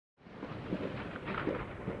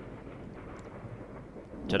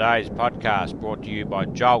Today's podcast brought to you by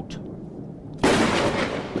Jolt.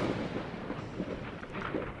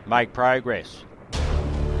 Make progress,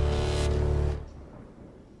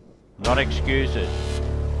 not excuses.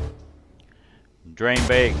 Dream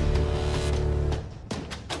big.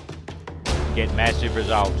 Get massive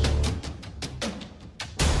results.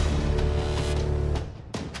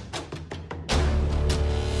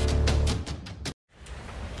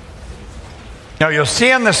 Now you'll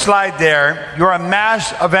see on the slide there, you're a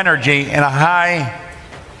mass of energy in a high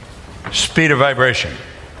speed of vibration.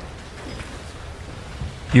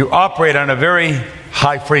 You operate on a very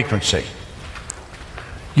high frequency.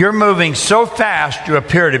 You're moving so fast you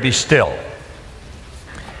appear to be still.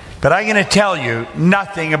 But I'm going to tell you,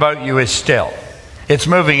 nothing about you is still. It's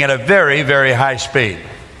moving at a very, very high speed.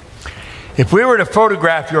 If we were to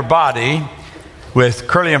photograph your body with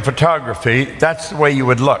Kirlian photography, that's the way you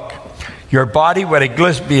would look. Your body would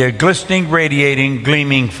be a glistening, radiating,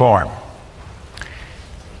 gleaming form.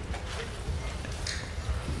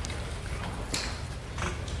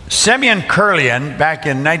 Semyon Kirlian, back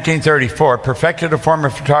in 1934, perfected a form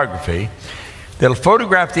of photography that'll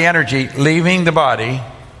photograph the energy leaving the body.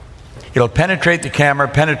 It'll penetrate the camera,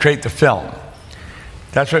 penetrate the film.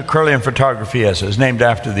 That's what Kirlian photography is. It's named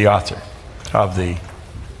after the author of the...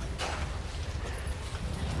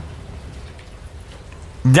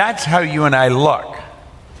 That's how you and I look,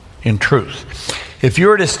 in truth. If you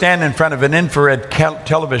were to stand in front of an infrared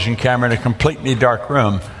television camera in a completely dark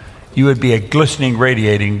room, you would be a glistening,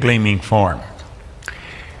 radiating, gleaming form.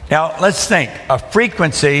 Now, let's think. A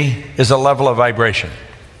frequency is a level of vibration.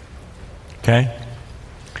 Okay?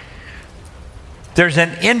 There's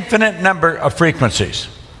an infinite number of frequencies.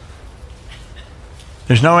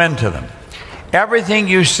 There's no end to them. Everything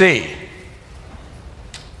you see.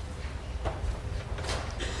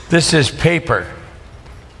 This is paper.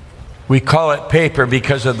 We call it paper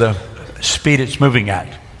because of the speed it's moving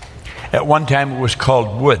at. At one time it was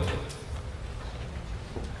called wood.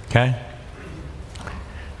 Okay?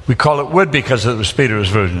 We call it wood because of the speed it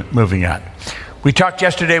was moving at. We talked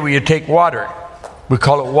yesterday where you take water. We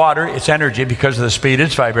call it water. It's energy because of the speed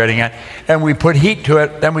it's vibrating at. And we put heat to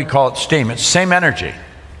it, then we call it steam. It's the same energy.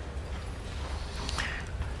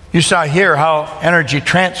 You saw here how energy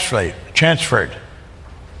transferred.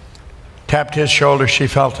 Tapped his shoulder, she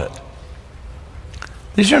felt it.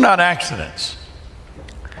 These are not accidents.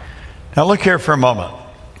 Now look here for a moment.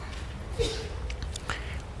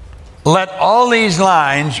 Let all these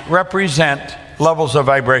lines represent levels of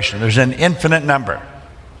vibration. There's an infinite number.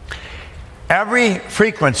 Every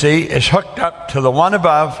frequency is hooked up to the one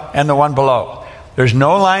above and the one below. There's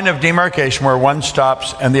no line of demarcation where one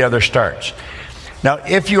stops and the other starts. Now,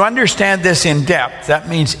 if you understand this in depth, that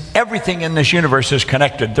means everything in this universe is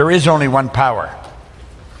connected. There is only one power.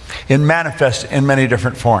 It manifests in many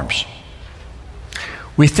different forms.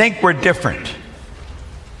 We think we're different.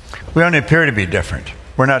 We only appear to be different.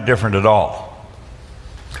 We're not different at all.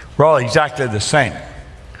 We're all exactly the same.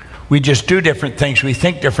 We just do different things. We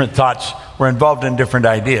think different thoughts. We're involved in different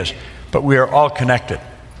ideas. But we are all connected.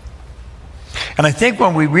 And I think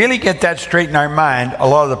when we really get that straight in our mind, a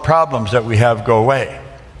lot of the problems that we have go away.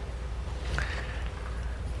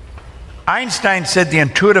 Einstein said the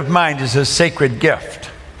intuitive mind is a sacred gift.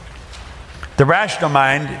 The rational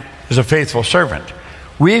mind is a faithful servant.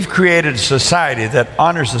 We've created a society that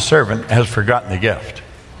honors the servant and has forgotten the gift.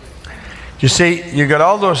 You see, you got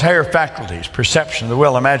all those higher faculties, perception, the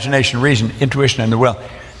will, imagination, reason, intuition, and the will.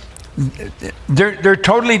 They're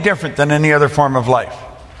totally different than any other form of life.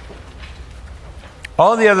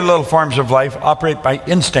 All the other little forms of life operate by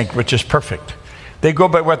instinct, which is perfect. They go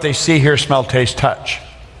by what they see, hear, smell, taste, touch.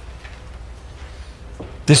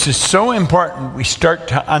 This is so important we start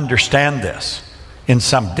to understand this in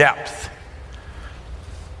some depth.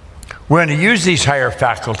 We're going to use these higher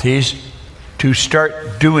faculties to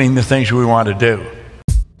start doing the things we want to do.